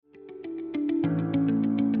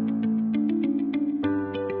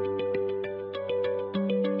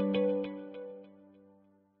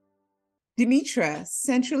Demetra,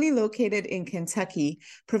 centrally located in Kentucky,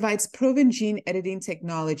 provides proven gene editing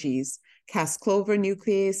technologies, Cas-CLOVER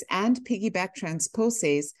nuclease and piggyBac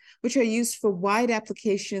transposase, which are used for wide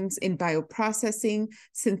applications in bioprocessing,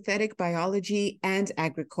 synthetic biology, and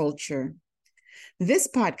agriculture. This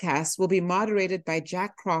podcast will be moderated by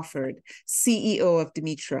Jack Crawford, CEO of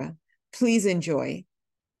Demetra. Please enjoy.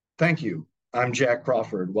 Thank you. I'm Jack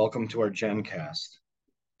Crawford. Welcome to our GenCast.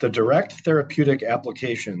 The direct therapeutic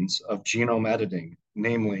applications of genome editing,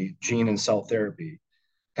 namely gene and cell therapy,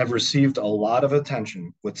 have received a lot of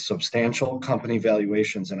attention with substantial company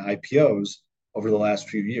valuations and IPOs over the last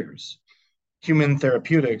few years. Human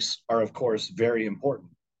therapeutics are, of course, very important.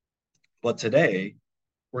 But today,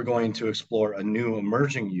 we're going to explore a new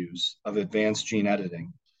emerging use of advanced gene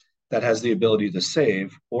editing that has the ability to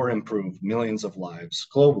save or improve millions of lives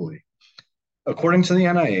globally. According to the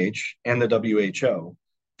NIH and the WHO,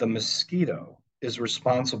 the mosquito is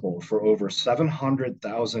responsible for over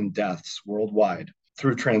 700,000 deaths worldwide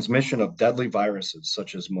through transmission of deadly viruses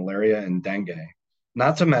such as malaria and dengue,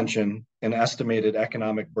 not to mention an estimated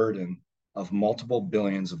economic burden of multiple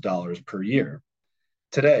billions of dollars per year.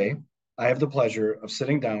 Today, I have the pleasure of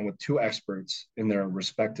sitting down with two experts in their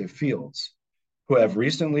respective fields who have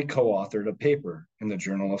recently co-authored a paper in the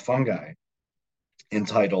Journal of Fungi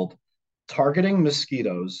entitled Targeting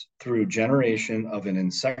Mosquitoes Through Generation of an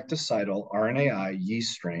Insecticidal RNAi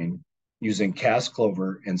Yeast Strain Using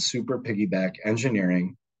Cas-CLOVER and Super piggyBac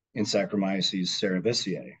Engineering in Saccharomyces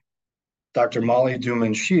cerevisiae. Dr. Molly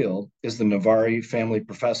Duman-Shield is the Navari Family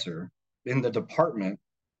Professor in the Department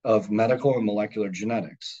of Medical and Molecular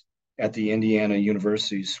Genetics at the Indiana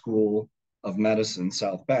University School of Medicine,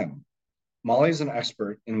 South Bend. Molly is an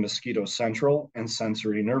expert in mosquito central and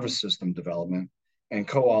sensory nervous system development and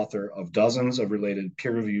co-author of dozens of related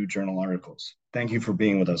peer-reviewed journal articles. Thank you for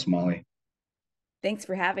being with us, Molly. Thanks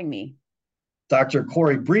for having me. Dr.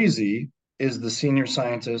 Corey Breezy is the senior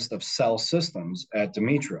scientist of cell systems at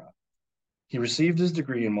Demetra. He received his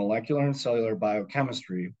degree in molecular and cellular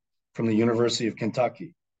biochemistry from the University of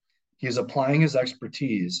Kentucky. He is applying his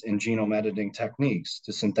expertise in genome editing techniques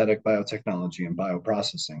to synthetic biotechnology and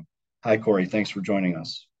bioprocessing. Hi, Corey. Thanks for joining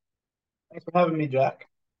us. Thanks for having me, Jack.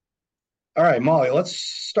 All right, Molly, let's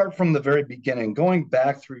start from the very beginning. Going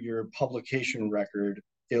back through your publication record,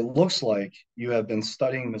 it looks like you have been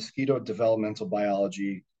studying mosquito developmental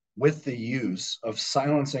biology with the use of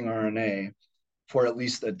silencing RNA for at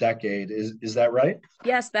least a decade. Is that right?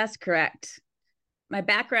 Yes, that's correct. My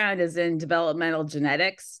background is in developmental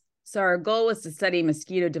genetics. So our goal was to study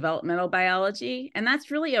mosquito developmental biology, and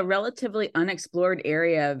that's really a relatively unexplored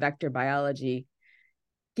area of vector biology.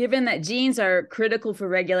 Given that genes are critical for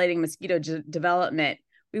regulating mosquito development,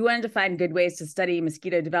 we wanted to find good ways to study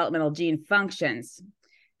mosquito developmental gene functions.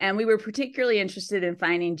 And we were particularly interested in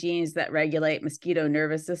finding genes that regulate mosquito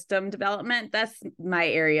nervous system development. That's my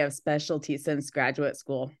area of specialty since graduate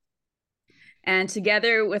school. And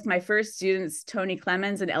together with my first students, Tony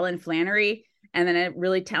Clemens and Ellen Flannery, and then a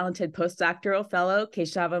really talented postdoctoral fellow,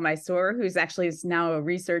 Keshava Mysore, who's actually is now a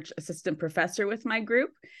research assistant professor with my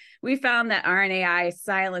group, we found that RNAi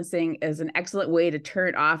silencing is an excellent way to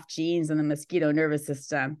turn off genes in the mosquito nervous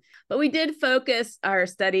system. But we did focus our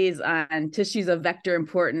studies on tissues of vector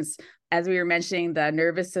importance. As we were mentioning, the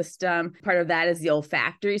nervous system, part of that is the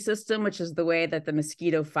olfactory system, which is the way that the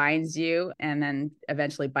mosquito finds you and then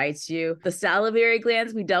eventually bites you. The salivary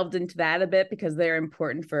glands, we delved into that a bit because they're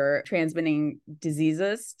important for transmitting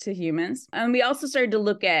diseases to humans. And we also started to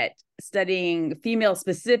look at studying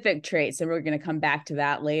female-specific traits, and we're going to come back to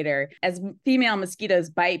that later. As female mosquitoes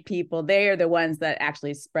bite people, they are the ones that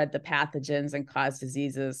actually spread the pathogens and cause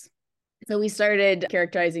diseases. So we started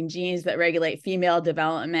characterizing genes that regulate female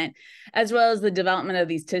development, as well as the development of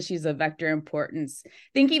these tissues of vector importance,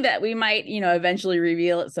 thinking that we might, eventually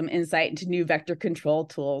reveal some insight into new vector control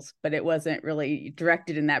tools, but it wasn't really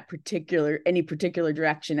directed in that any particular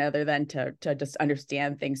direction other than to just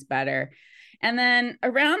understand things better. And then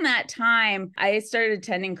around that time, I started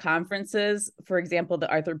attending conferences, for example, the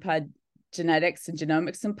Arthropod Genetics and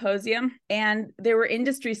Genomics Symposium. And there were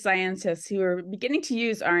industry scientists who were beginning to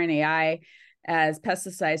use RNAi as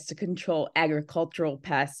pesticides to control agricultural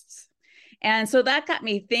pests. And so that got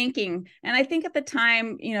me thinking. And I think at the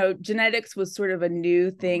time, genetics was sort of a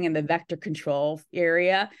new thing in the vector control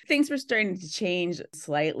area. Things were starting to change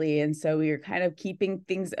slightly. And so we were kind of keeping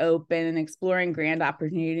things open and exploring grand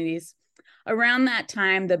opportunities. Around that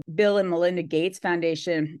time, the Bill and Melinda Gates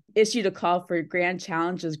Foundation issued a call for Grand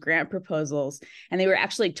Challenges grant proposals, and they were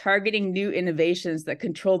actually targeting new innovations that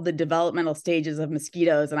controlled the developmental stages of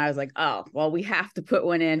mosquitoes. And I was like, oh, well, we have to put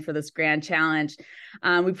one in for this Grand Challenge.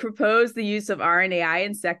 We proposed the use of RNAi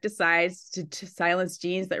insecticides to silence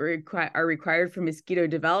genes that are required for mosquito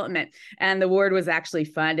development, and the award was actually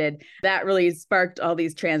funded. That really sparked all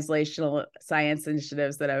these translational science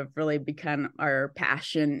initiatives that have really become our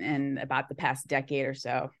passion and about the past decade or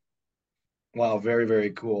so. Wow, very, very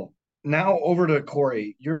cool. Now over to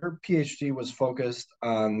Corey. Your PhD was focused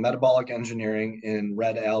on metabolic engineering in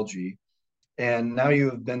red algae, and now you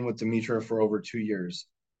have been with Demetra for over 2 years.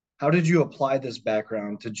 How did you apply this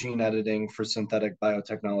background to gene editing for synthetic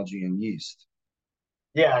biotechnology in yeast?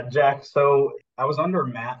 Yeah, Jack. So I was under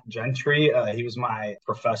Matt Gentry. He was my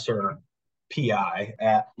professor PI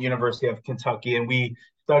at University of Kentucky, and we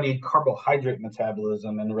studied carbohydrate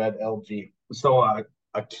metabolism in red algae. So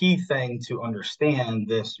a key thing to understand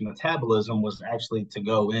this metabolism was actually to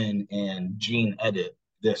go in and gene edit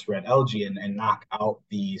this red algae and knock out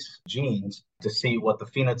these genes to see what the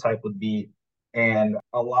phenotype would be. And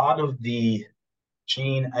a lot of the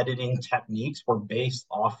gene editing techniques were based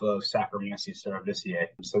off of Saccharomyces cerevisiae.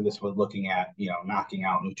 So this was looking at, knocking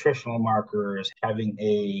out nutritional markers, having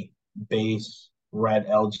a base red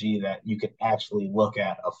algae that you could actually look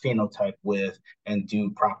at a phenotype with and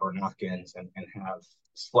do proper knock-ins and have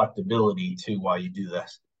selectability too while you do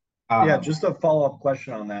this. Yeah, just a follow-up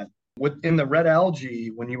question on that. Within the red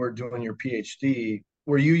algae, when you were doing your PhD,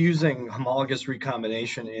 were you using homologous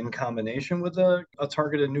recombination in combination with a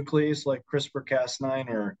targeted nuclease like CRISPR-Cas9,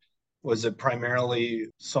 or was it primarily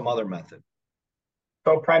some other method?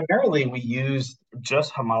 So primarily we used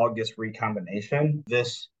just homologous recombination.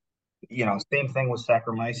 This, same thing with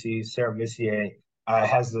Saccharomyces cerevisiae,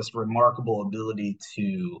 has this remarkable ability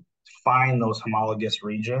to find those homologous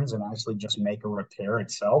regions and actually just make a repair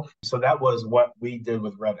itself. So that was what we did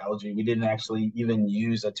with red algae. We didn't actually even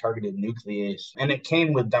use a targeted nuclease. And it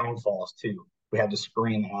came with downfalls too. We had to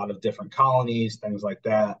screen a lot of different colonies, things like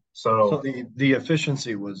that. So the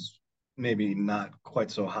efficiency was maybe not quite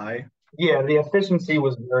so high. Yeah, the efficiency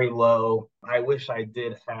was very low. I wish I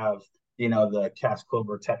did have, the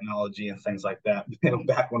Cas-CLOVER technology and things like that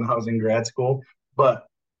back when I was in grad school. But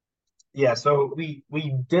yeah, so we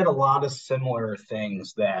did a lot of similar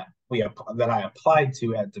things that I applied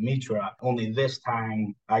to at Demetra. Only this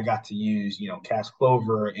time I got to use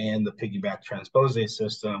Cas-CLOVER and the piggyBac transposase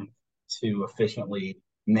system to efficiently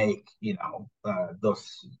make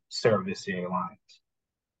those cerevisiae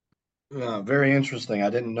lines. Very interesting.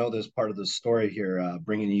 I didn't know this part of the story here,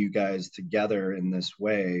 bringing you guys together in this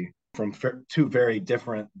way from two very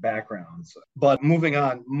different backgrounds. But moving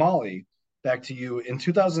on, Molly, back to you. In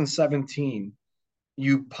 2017,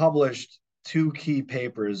 you published 2 key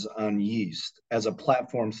papers on yeast as a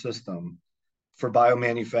platform system for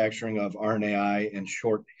biomanufacturing of RNAi and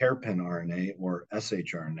short hairpin RNA, or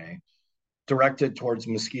shRNA, directed towards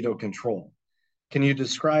mosquito control. Can you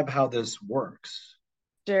describe how this works?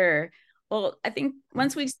 Sure. Well, I think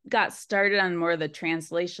once we got started on more of the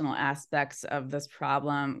translational aspects of this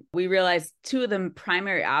problem, we realized 2 of the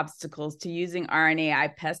primary obstacles to using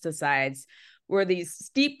RNAi pesticides were these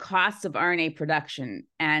steep costs of RNA production.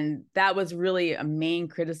 And that was really a main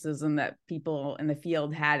criticism that people in the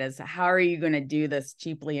field had, is how are you going to do this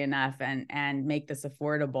cheaply enough and make this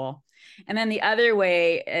affordable? And then the other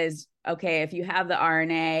way is, okay, if you have the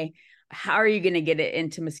RNA, how are you going to get it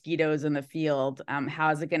into mosquitoes in the field?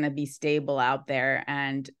 How is it going to be stable out there?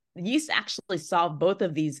 And yeast actually solve both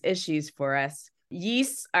of these issues for us.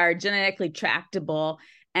 Yeasts are genetically tractable,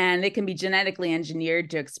 and they can be genetically engineered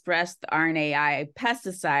to express the RNAi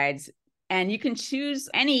pesticides. And you can choose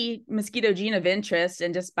any mosquito gene of interest,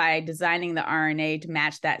 and just by designing the RNA to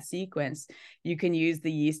match that sequence, you can use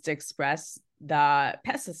the yeast to express the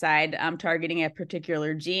pesticide targeting a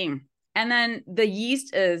particular gene. And then the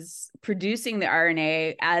yeast is producing the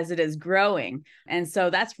RNA as it is growing. And so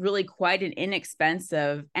that's really quite an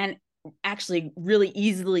inexpensive and actually really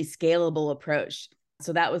easily scalable approach.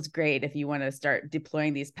 So that was great if you want to start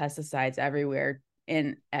deploying these pesticides everywhere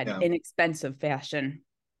in an inexpensive fashion.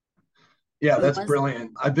 Yeah, that's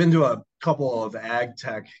brilliant. I've been to a couple of ag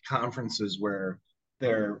tech conferences where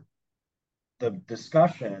the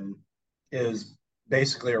discussion is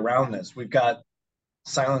basically around this. We've got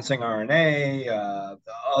silencing RNA,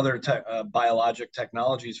 other biologic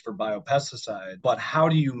technologies for biopesticide, but how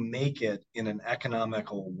do you make it in an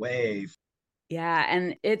economical way? Yeah,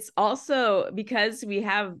 and it's also because we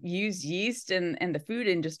have used yeast in the food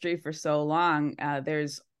industry for so long,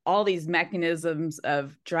 there's all these mechanisms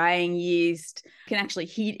of drying yeast, can actually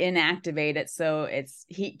heat inactivate it. So it's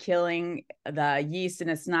heat killing the yeast and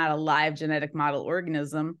it's not a live genetic model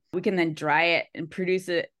organism. We can then dry it and produce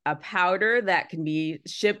a powder that can be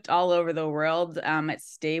shipped all over the world.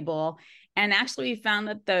 It's stable. And actually, we found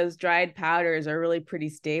that those dried powders are really pretty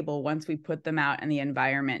stable once we put them out in the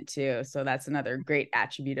environment too. So that's another great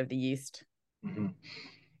attribute of the yeast. Mm-hmm.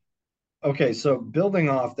 Okay, so building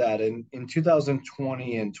off that, in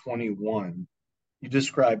 2020 and 21, you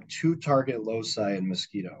described two target loci in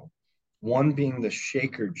mosquito, one being the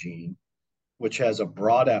shaker gene, which has a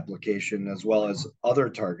broad application, as well as other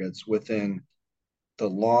targets within the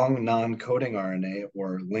long non-coding RNA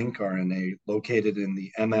or link RNA located in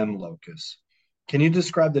the locus. Can you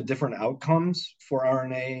describe the different outcomes for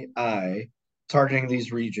RNAi targeting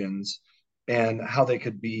these regions and how they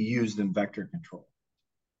could be used in vector control?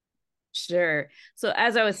 Sure. So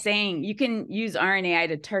as I was saying, you can use RNAi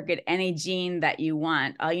to target any gene that you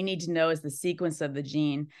want. All you need to know is the sequence of the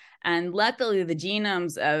gene. And luckily, the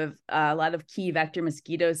genomes of a lot of key vector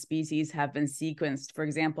mosquito species have been sequenced. For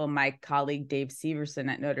example, my colleague Dave Severson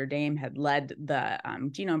at Notre Dame had led the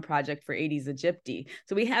genome project for Aedes aegypti.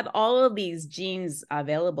 So we had all of these genes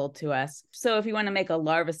available to us. So if you want to make a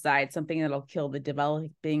larvicide, something that'll kill the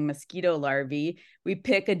developing mosquito larvae, we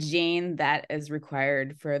pick a gene that is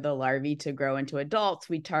required for the larvae to grow into adults.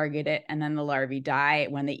 We target it, and then the larvae die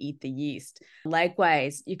when they eat the yeast.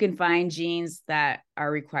 Likewise, you can find genes that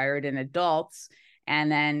are required in adults,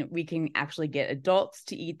 and then we can actually get adults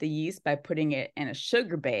to eat the yeast by putting it in a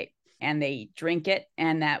sugar bait, and they drink it,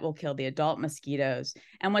 and that will kill the adult mosquitoes.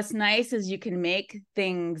 And what's nice is you can make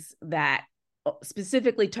things that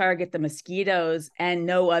specifically target the mosquitoes and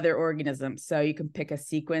no other organisms. So you can pick a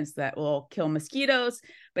sequence that will kill mosquitoes,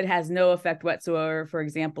 but has no effect whatsoever, for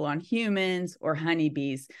example, on humans or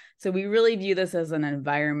honeybees. So we really view this as an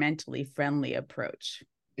environmentally friendly approach.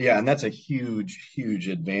 Yeah, and that's a huge, huge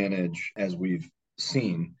advantage as we've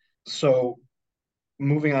seen. So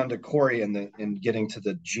moving on to Corey and getting to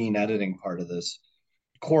the gene editing part of this.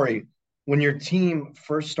 Corey, when your team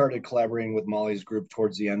first started collaborating with Molly's group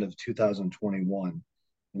towards the end of 2021,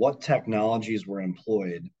 what technologies were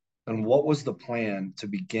employed and what was the plan to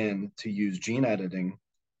begin to use gene editing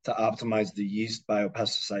to optimize the yeast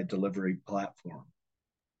biopesticide delivery platform?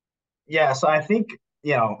 Yeah, so I think,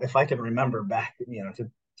 if I can remember back, to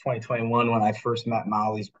 2021 when I first met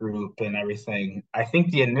Molly's group and everything, I think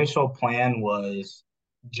the initial plan was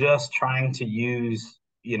just trying to use,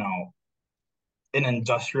 an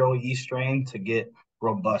industrial yeast strain to get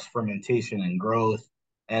robust fermentation and growth.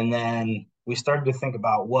 And then we started to think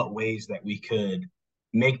about what ways that we could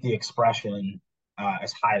make the expression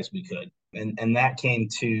as high as we could. And that came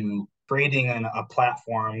to creating a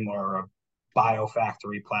platform or a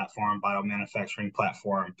biofactory platform, biomanufacturing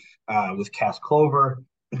platform with Cas-CLOVER,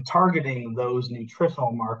 targeting those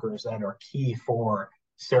nutritional markers that are key for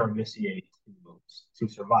Cerevisiae to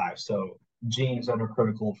survive. So genes that are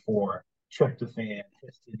critical for tryptophan,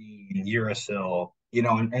 histidine, uracil,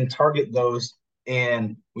 and target those.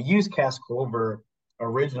 And we used Cas-CLOVER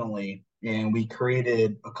originally, and we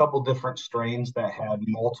created a couple different strains that had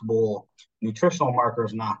multiple nutritional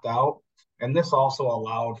markers knocked out. And this also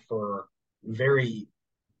allowed for very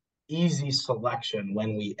easy selection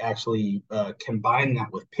when we actually combine that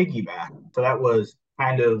with piggyBac. So that was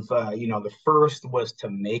kind of, the first was to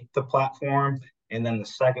make the platform, and then the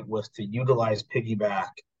second was to utilize piggyBac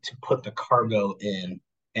to put the cargo in,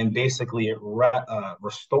 and basically it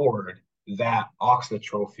restored that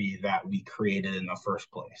oxytrophy that we created in the first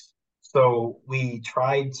place. So we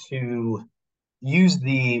tried to use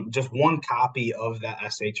just one copy of that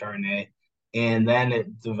shRNA, and then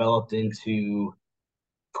it developed into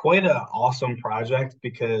quite an awesome project,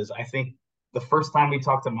 because I think the first time we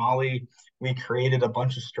talked to Molly, we created a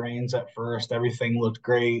bunch of strains at first. Everything looked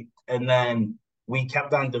great. And then we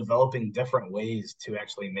kept on developing different ways to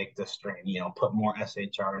actually make this strain, put more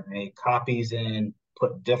shRNA copies in,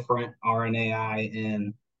 put different RNAi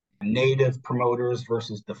in, native promoters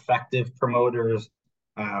versus defective promoters,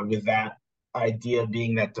 with that idea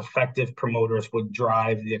being that defective promoters would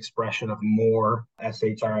drive the expression of more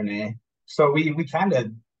shRNA. So we kind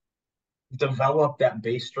of developed that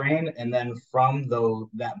base strain, and then from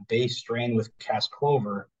that base strain with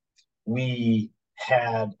Cas-CLOVER, we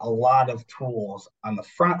had a lot of tools on the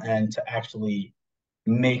front end to actually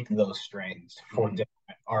make those strains for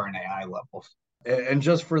different RNAi levels. And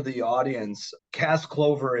just for the audience,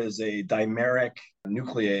 Cas-CLOVER is a dimeric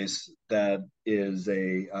nuclease that is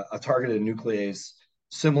a targeted nuclease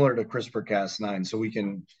similar to CRISPR-Cas9. So we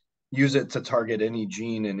can use it to target any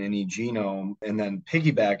gene in any genome. And then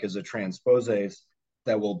piggyBac is a transposase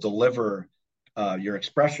that will deliver your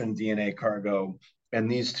expression DNA cargo. And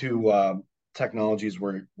these two technologies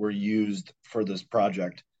were used for this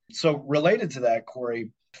project. So related to that,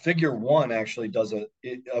 Corey, figure one actually does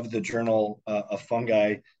of the journal of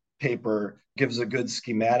fungi paper gives a good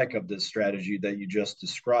schematic of this strategy that you just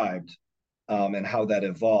described and how that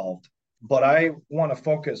evolved. But I want to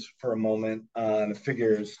focus for a moment on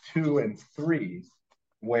figures 2 and 3,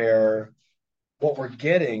 where what we're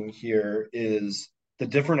getting here is the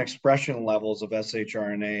different expression levels of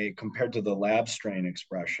shRNA compared to the lab strain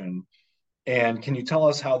expression. And can you tell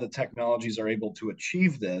us how the technologies are able to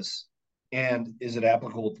achieve this? And is it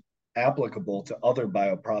applicable to other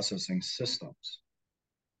bioprocessing systems?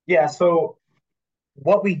 Yeah, so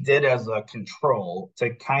what we did as a control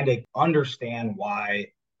to kind of understand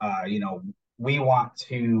why, we want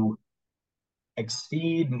to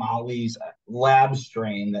exceed Molly's lab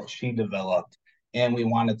strain that she developed, and we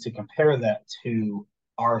wanted to compare that to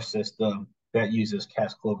our system that uses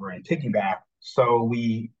Cas-CLOVER and piggyBac. So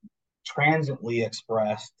we transiently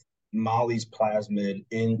expressed Molly's plasmid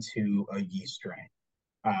into a yeast strain.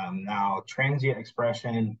 Now, transient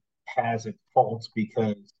expression has its faults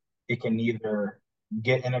because it can either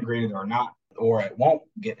get integrated or not, or it won't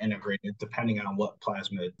get integrated depending on what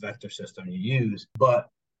plasmid vector system you use. But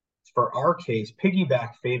for our case,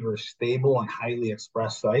 piggyBac favors stable and highly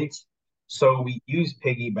expressed sites. So we use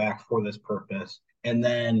piggyBac for this purpose. And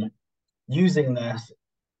then using this,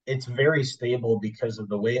 it's very stable because of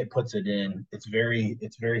the way it puts it in. It's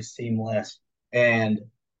very seamless. And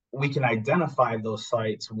we can identify those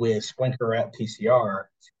sites with Splinker PCR.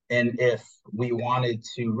 And if we wanted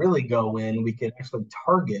to really go in, we could actually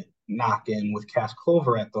target knock-in with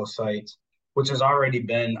Cas-CLOVER at those sites, which has already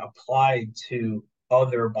been applied to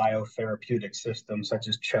other biotherapeutic systems such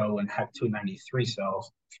as CHO and HEC293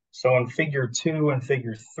 cells. So in figure 2 and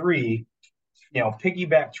figure 3,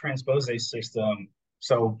 piggyBac transposase system.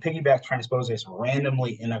 So piggyBac transposase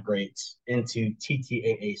randomly integrates into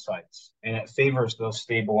TTAA sites, and it favors those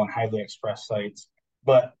stable and highly expressed sites.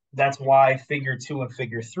 But that's why figure 2 and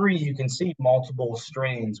figure 3, you can see multiple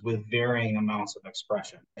strains with varying amounts of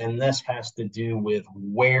expression. And this has to do with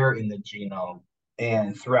where in the genome.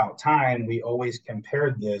 And throughout time, we always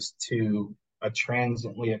compared this to a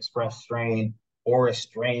transiently expressed strain or a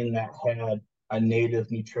strain that had a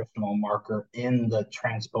native nutritional marker in the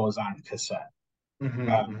transposon cassette.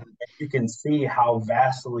 You can see how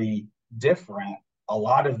vastly different a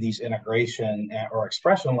lot of these integration or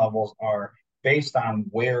expression levels are based on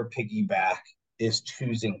where piggyBac is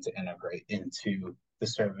choosing to integrate into the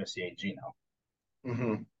cerevisiae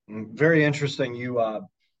genome. Very interesting. You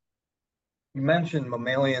mentioned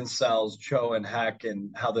mammalian cells, CHO and HEC,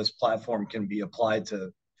 and how this platform can be applied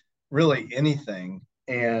to really anything.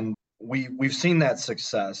 And we've seen that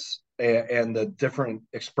success and the different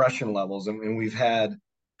expression levels. And we've had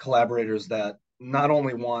collaborators that not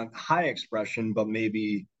only want high expression, but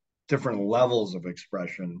maybe different levels of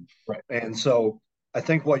expression. Right. And so I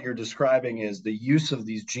think what you're describing is the use of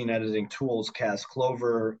these gene editing tools,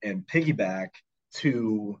 Cas-CLOVER and piggyBac,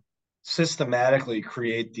 to systematically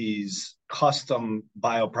create these custom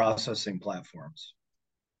bioprocessing platforms.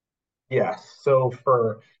 Yes. So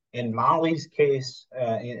in Molly's case,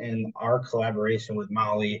 in our collaboration with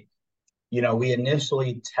Molly, we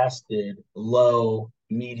initially tested low,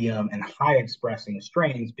 medium, and high expressing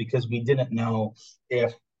strains because we didn't know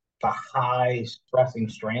if the high expressing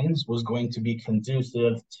strains was going to be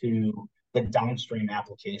conducive to the downstream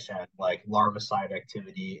application, like larvicide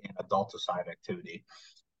activity and adulticide activity.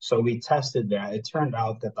 So we tested that. It turned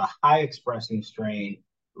out that the high expressing strain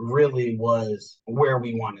really was where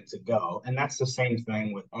we wanted to go. And that's the same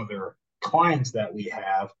thing with other clients that we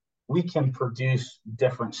have. We can produce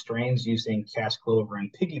different strains using Cas-CLOVER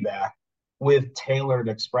and piggyBac with tailored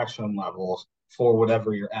expression levels for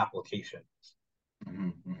whatever your application is.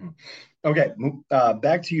 Okay,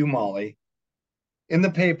 back to you, Molly. In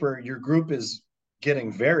the paper, your group is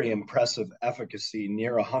getting very impressive efficacy,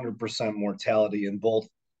 near 100% mortality in both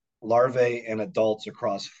larvae and adults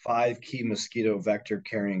across 5 key mosquito vector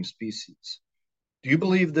carrying species. Do you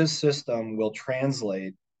believe this system will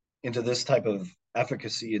translate into this type of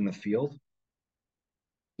efficacy in the field?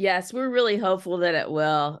 Yes, we're really hopeful that it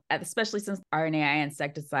will, especially since RNAi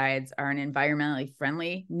insecticides are an environmentally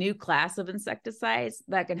friendly new class of insecticides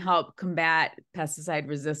that can help combat pesticide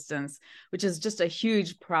resistance, which is just a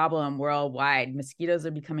huge problem worldwide. Mosquitoes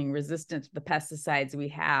are becoming resistant to the pesticides we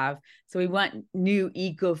have. So we want new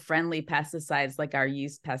eco-friendly pesticides like our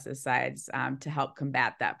yeast pesticides to help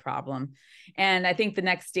combat that problem. And I think the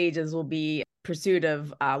next stages will be pursuit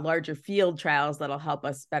of larger field trials that'll help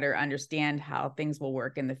us better understand how things will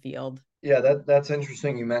work in the field. Yeah, that's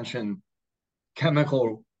interesting. You mentioned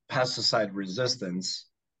chemical pesticide resistance.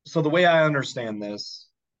 So the way I understand this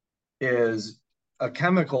is a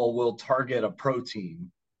chemical will target a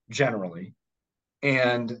protein generally,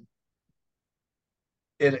 and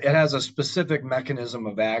it has a specific mechanism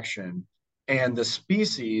of action, and the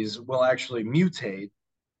species will actually mutate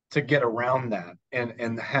to get around that,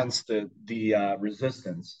 and hence the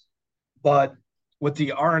resistance. But with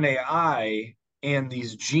the RNAi and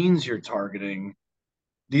these genes you're targeting,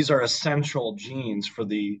 these are essential genes for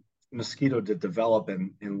the mosquito to develop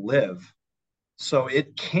and live. So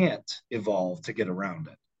it can't evolve to get around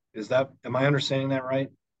it. Am I understanding that right?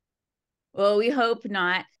 Well, we hope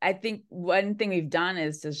not. I think one thing we've done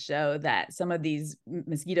is to show that some of these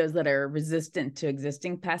mosquitoes that are resistant to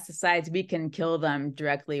existing pesticides, we can kill them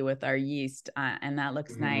directly with our yeast, and that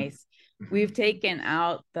looks nice. We've taken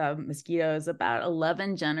out the mosquitoes about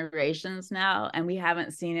 11 generations now, and we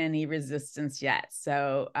haven't seen any resistance yet.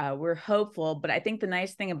 So we're hopeful. But I think the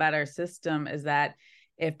nice thing about our system is that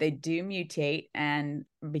if they do mutate and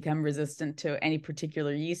become resistant to any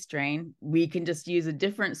particular yeast strain, we can just use a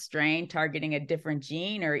different strain targeting a different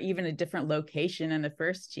gene or even a different location in the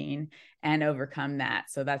first gene and overcome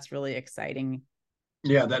that. So that's really exciting.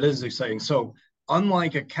 Yeah, that is exciting. So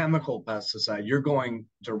unlike a chemical pesticide, you're going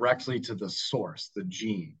directly to the source, the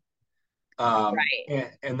gene.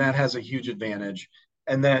 Right. And that has a huge advantage.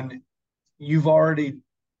 And then you've already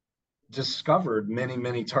discovered many,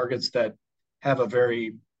 many targets that have a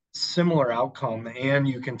very similar outcome, and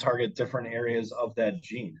you can target different areas of that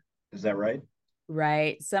gene. Is that right?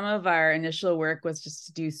 Right. Some of our initial work was just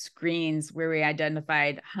to do screens where we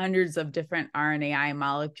identified hundreds of different RNAi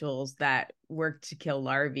molecules that work to kill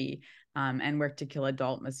larvae and work to kill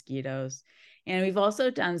adult mosquitoes. And we've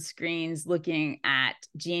also done screens looking at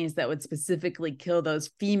genes that would specifically kill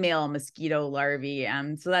those female mosquito larvae.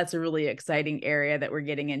 So that's a really exciting area that we're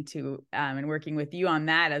getting into and working with you on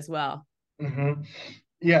that as well. Mm-hmm.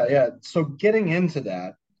 Yeah, yeah. So getting into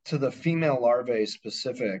that, to the female larvae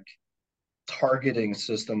specific targeting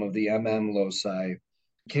system of the loci,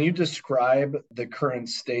 can you describe the current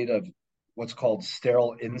state of what's called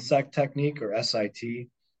sterile insect technique, or SIT?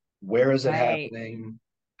 Where is it Right. happening?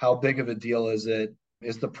 How big of a deal is it?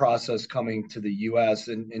 Is the process coming to the US?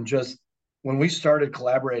 And just when we started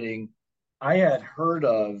collaborating, I had heard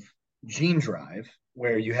of Gene Drive,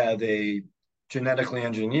 where you have a genetically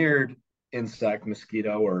engineered insect,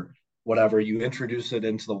 mosquito, or whatever, you introduce it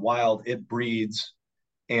into the wild, it breeds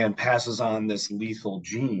and passes on this lethal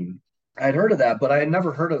gene. I'd heard of that, but I had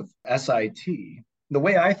never heard of SIT. The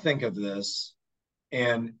way I think of this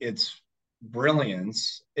and its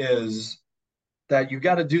brilliance is that you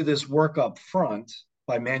got to do this work up front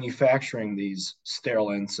by manufacturing these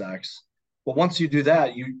sterile insects. But once you do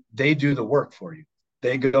that, they do the work for you.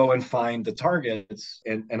 They go and find the targets,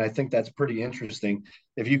 and I think that's pretty interesting.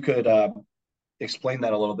 If you could explain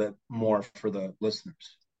that a little bit more for the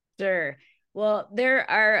listeners. Sure. Well, there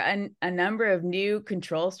are a number of new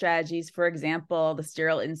control strategies. For example, the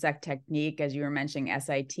sterile insect technique, as you were mentioning,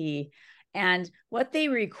 SIT. And what they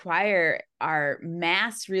require are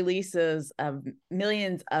mass releases of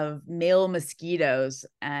millions of male mosquitoes.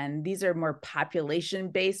 And these are more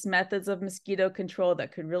population-based methods of mosquito control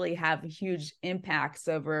that could really have huge impacts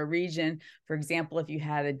over a region. For example, if you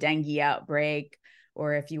had a dengue outbreak,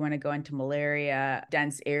 or if you want to go into malaria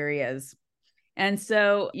dense areas. And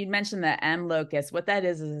so you mentioned the M locus. What that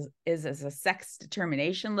is a sex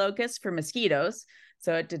determination locus for mosquitoes.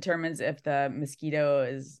 So it determines if the mosquito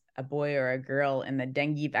is a boy or a girl in the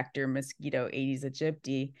dengue vector mosquito Aedes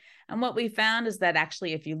aegypti. And what we found is that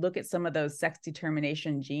actually, if you look at some of those sex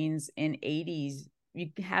determination genes in Aedes, you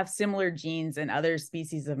have similar genes in other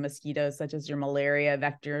species of mosquitoes, such as your malaria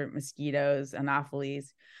vector mosquitoes,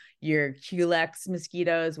 Anopheles, your Culex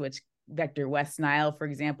mosquitoes, which vector West Nile, for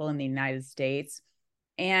example, in the United States.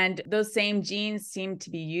 And those same genes seem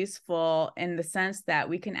to be useful in the sense that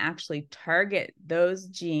we can actually target those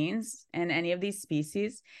genes in any of these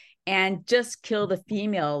species and just kill the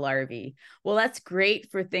female larvae. Well, that's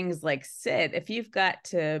great for things like SIT. If you've got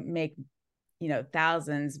to make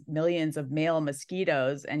thousands, millions of male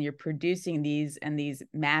mosquitoes, and you're producing these in these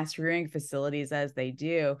mass rearing facilities as they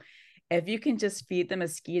do, if you can just feed the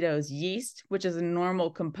mosquitoes yeast, which is a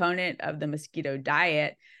normal component of the mosquito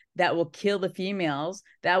diet, that will kill the females,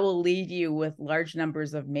 that will leave you with large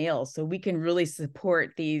numbers of males. So we can really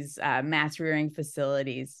support these mass rearing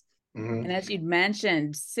facilities. Mm-hmm. And as you'd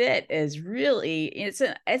mentioned, SIT is really, it's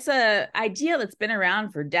a idea that's been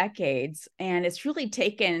around for decades, and it's really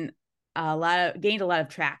gained a lot of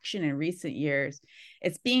traction in recent years.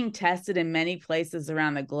 It's being tested in many places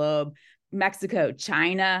around the globe. Mexico,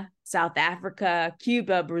 China, South Africa,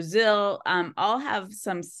 Cuba, Brazil, all have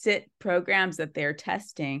some SIT programs that they're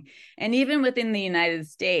testing. And even within the United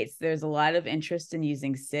States, there's a lot of interest in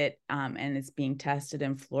using SIT, and it's being tested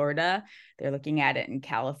in Florida. They're looking at it in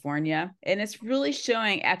California, and it's really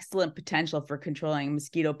showing excellent potential for controlling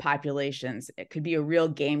mosquito populations. It could be a real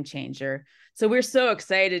game changer. So we're so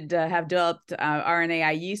excited to have developed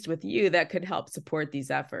RNAi yeast with you that could help support these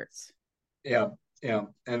efforts. Yeah. Yeah,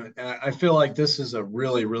 and I feel like this is a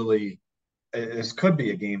really, this could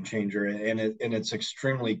be a game changer, and it's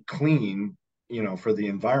extremely clean, for the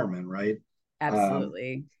environment, right?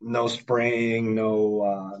 Absolutely. No spraying,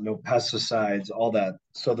 no pesticides, all that.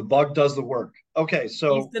 So the bug does the work. Okay,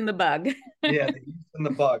 so Yeast and the bug. yeah, the yeast and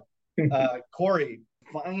the bug. Corey,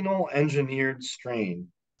 final engineered strain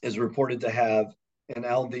is reported to have an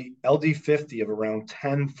LD50 of around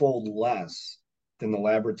 10-fold less than the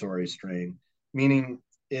laboratory strain, meaning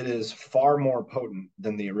it is far more potent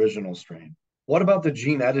than the original strain. What about the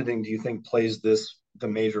gene editing do you think plays the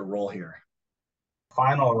major role here?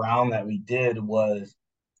 Final round that we did was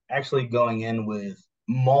actually going in with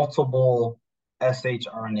multiple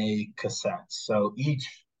shRNA cassettes. So each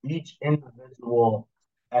individual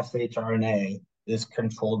shRNA is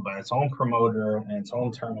controlled by its own promoter and its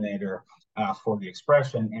own terminator for the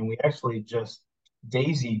expression. And we actually just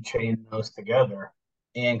daisy chained those together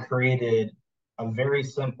and created a very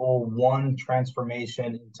simple one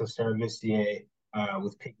transformation into Cerevisiae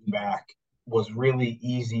with piggyBac. Was really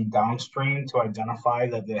easy downstream to identify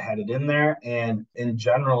that they had it in there. And in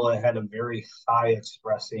general, it had a very high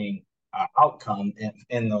expressing outcome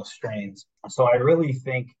in those strains. So I really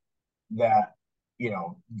think that,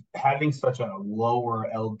 having such a lower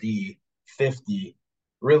LD 50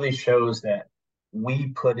 really shows that we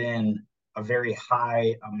put in a very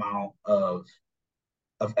high amount of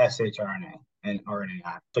shRNA and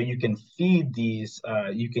RNAi. So you can feed these,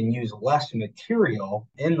 you can use less material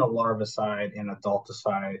in the larvicide and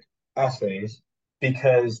adulticide assays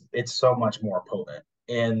because it's so much more potent.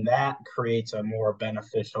 And that creates a more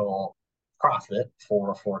beneficial profit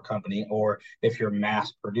for a company. Or if you're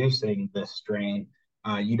mass producing this strain,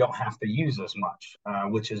 you don't have to use as much,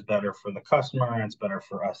 which is better for the customer and it's better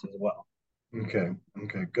for us as well. Okay,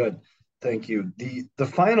 good. Thank you. The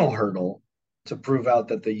final hurdle to prove out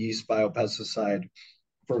that the yeast biopesticide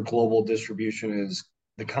for global distribution is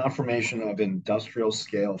the confirmation of industrial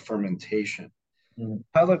scale fermentation.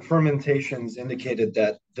 Pilot fermentations indicated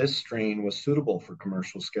that this strain was suitable for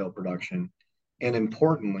commercial scale production, and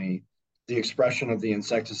importantly, the expression of the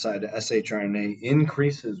insecticide shRNA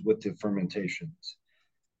increases with the fermentations.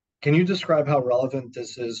 Can you describe how relevant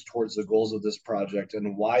this is towards the goals of this project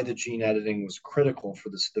and why the gene editing was critical for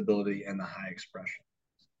the stability and the high expression?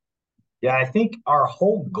 Yeah, I think our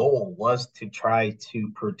whole goal was to try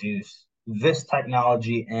to produce this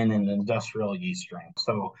technology in an industrial yeast strain.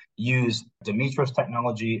 So use Dimitra's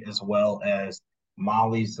technology as well as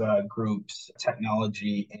Molly's group's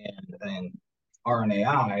technology and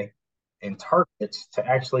RNAi and targets to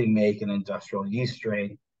actually make an industrial yeast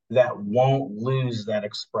strain that won't lose that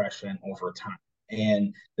expression over time.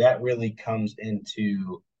 And that really comes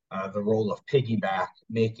into the role of piggyBac,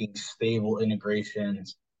 making stable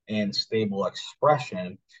integrations and stable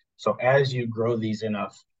expression. So as you grow these in a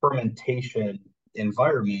fermentation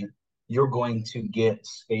environment, you're going to get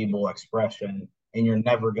stable expression and you're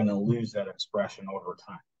never going to lose that expression over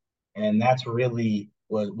time. And that's really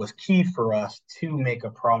was key for us to make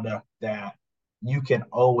a product that you can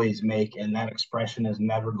always make and that expression is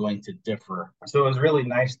never going to differ. So it was really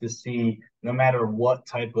nice to see no matter what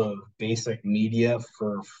type of basic media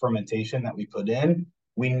for fermentation that we put in,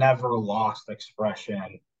 we never lost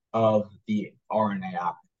expression of the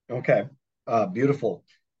RNAi. Okay, beautiful.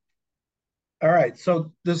 All right,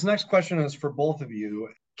 so this next question is for both of you.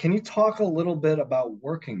 Can you talk a little bit about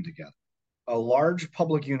working together? A large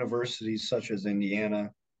public university such as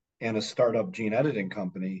Indiana and a startup gene editing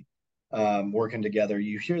company working together,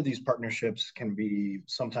 you hear these partnerships can be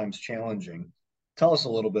sometimes challenging. Tell us a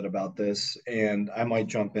little bit about this, and I might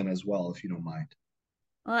jump in as well if you don't mind.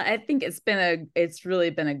 Well, I think it's really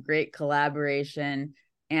been a great collaboration.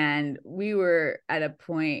 And we were at a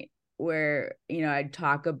point where, I'd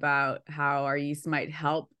talk about how our yeast might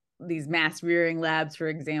help these mass rearing labs, for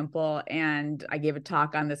example. And I gave a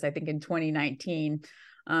talk on this, I think in 2019.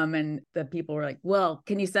 And the people were like, well,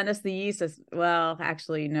 can you send us the yeast? Well,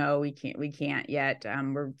 actually, no, we can't yet.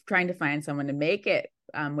 We're trying to find someone to make it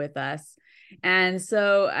with us. And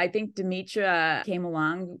so I think Dimitra came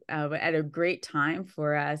along at a great time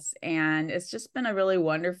for us. And it's just been a really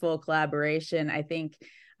wonderful collaboration. I think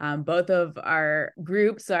both of our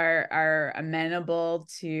groups are amenable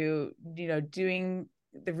to, doing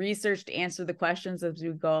the research to answer the questions as we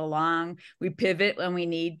go along. We pivot when we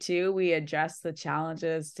need to. We address the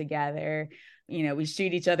challenges together. We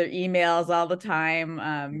shoot each other emails all the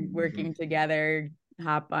time, working together,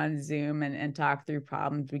 hop on Zoom and talk through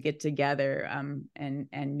problems. We get together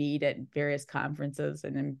and meet at various conferences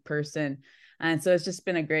and in person. And so it's just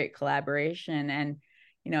been a great collaboration. And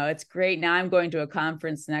it's great. Now I'm going to a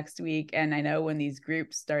conference next week. And I know when these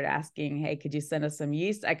groups start asking, hey, could you send us some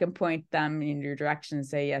yeast? I can point them in your direction and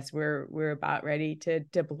say, yes, we're about ready to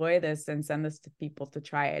deploy this and send this to people to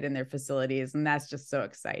try it in their facilities. And that's just so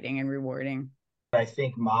exciting and rewarding. I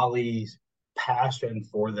think Molly's passion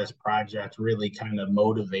for this project really kind of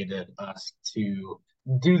motivated us to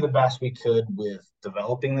do the best we could with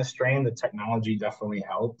developing the strain. The technology definitely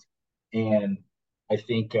helped. And I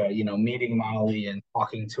think, meeting Molly and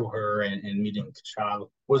talking to her and meeting Kashab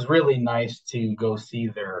was really nice to go see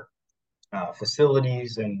their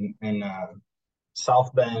facilities in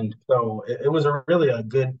South Bend. So it was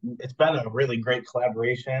it's been a really great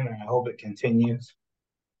collaboration, and I hope it continues.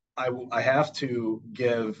 I have to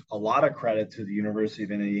give a lot of credit to the University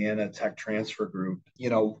of Indiana Tech Transfer Group.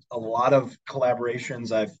 A lot of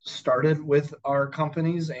collaborations I've started with our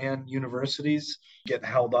companies and universities get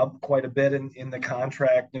held up quite a bit in the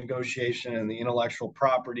contract negotiation and the intellectual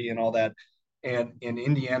property and all that. And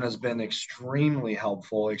Indiana has been extremely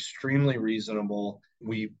helpful, extremely reasonable.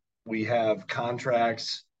 We have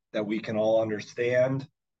contracts that we can all understand,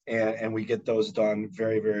 and we get those done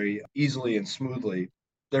very, very easily and smoothly.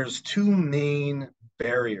 There's two main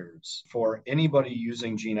barriers for anybody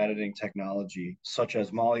using gene editing technology, such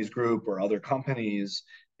as Molly's group or other companies,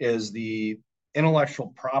 is the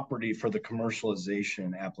intellectual property for the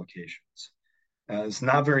commercialization applications. It's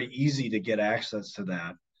not very easy to get access to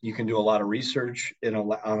that. You can do a lot of research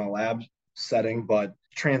on a lab setting, but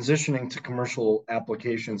transitioning to commercial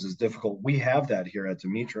applications is difficult. We have that here at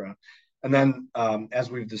Demetra. And then, as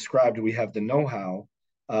we've described, we have the know-how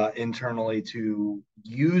internally to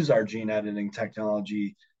use our gene editing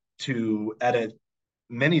technology to edit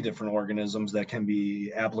many different organisms that can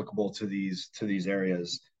be applicable to these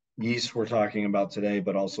areas. Yeast we're talking about today,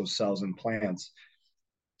 but also cells and plants.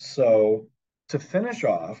 So to finish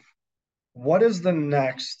off, what is the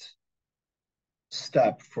next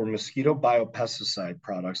step for mosquito biopesticide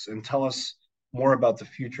products, and tell us more about the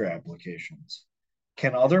future applications?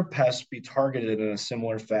 Can other pests be targeted in a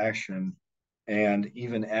similar fashion, and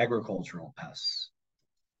even agricultural pests?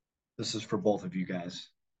 This is for both of you guys.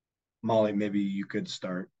 Molly, maybe you could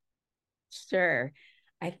start. Sure.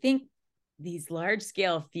 I think these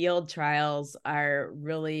large-scale field trials are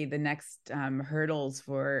really the next hurdles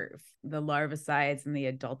for the larvicides and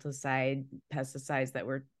the adulticide pesticides that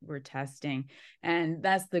we're testing. And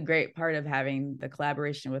that's the great part of having the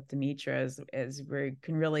collaboration with Demetra is we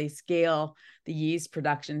can really scale the yeast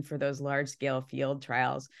production for those large-scale field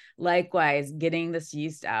trials. Likewise, getting this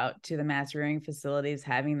yeast out to the mass rearing facilities,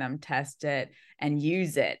 having them test it and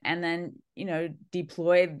use it, and then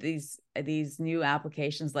deploy these new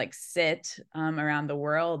applications like SIT around the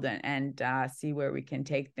world and see where we can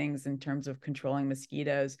take things in terms of controlling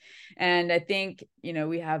mosquitoes. And I think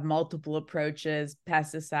we have multiple approaches: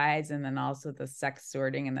 pesticides, and then also the sex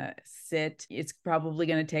sorting and the SIT. It's probably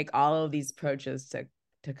going to take all of these approaches to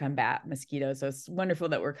combat mosquitoes. So it's wonderful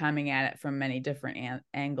that we're coming at it from many different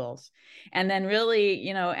angles. And then really,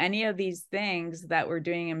 any of these things that we're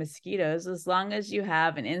doing in mosquitoes, as long as you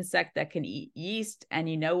have an insect that can eat yeast and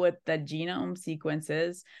you know what the genome sequence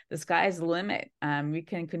is, the sky's the limit. We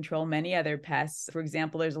can control many other pests. For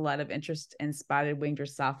example, there's a lot of interest in spotted-winged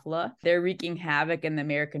Drosophila. They're wreaking havoc in the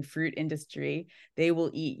American fruit industry. They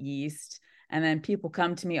will eat yeast. And then people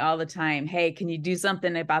come to me all the time, hey, can you do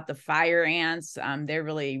something about the fire ants? They're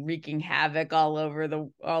really wreaking havoc all over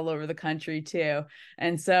the country too.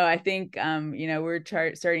 And so I think, we're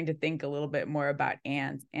starting to think a little bit more about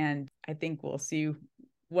ants. And I think we'll see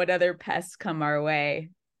what other pests come our way.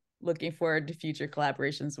 Looking forward to future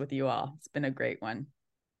collaborations with you all. It's been a great one.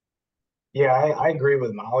 Yeah, I agree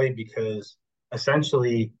with Molly, because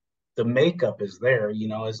essentially the makeup is there.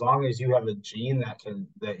 As long as you have a gene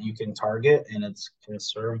that you can target and it's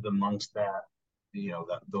conserved amongst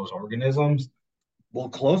those organisms. We'll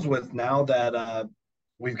close with, now that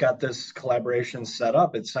we've got this collaboration set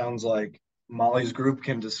up, it sounds like Molly's group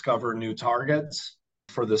can discover new targets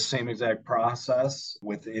for the same exact process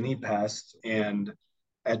with any pest. And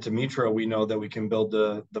at Demetra, we know that we can build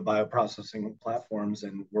the bioprocessing platforms,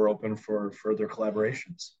 and we're open for further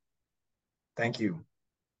collaborations. Thank you.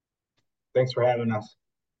 Thanks for having us.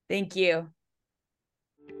 Thank you.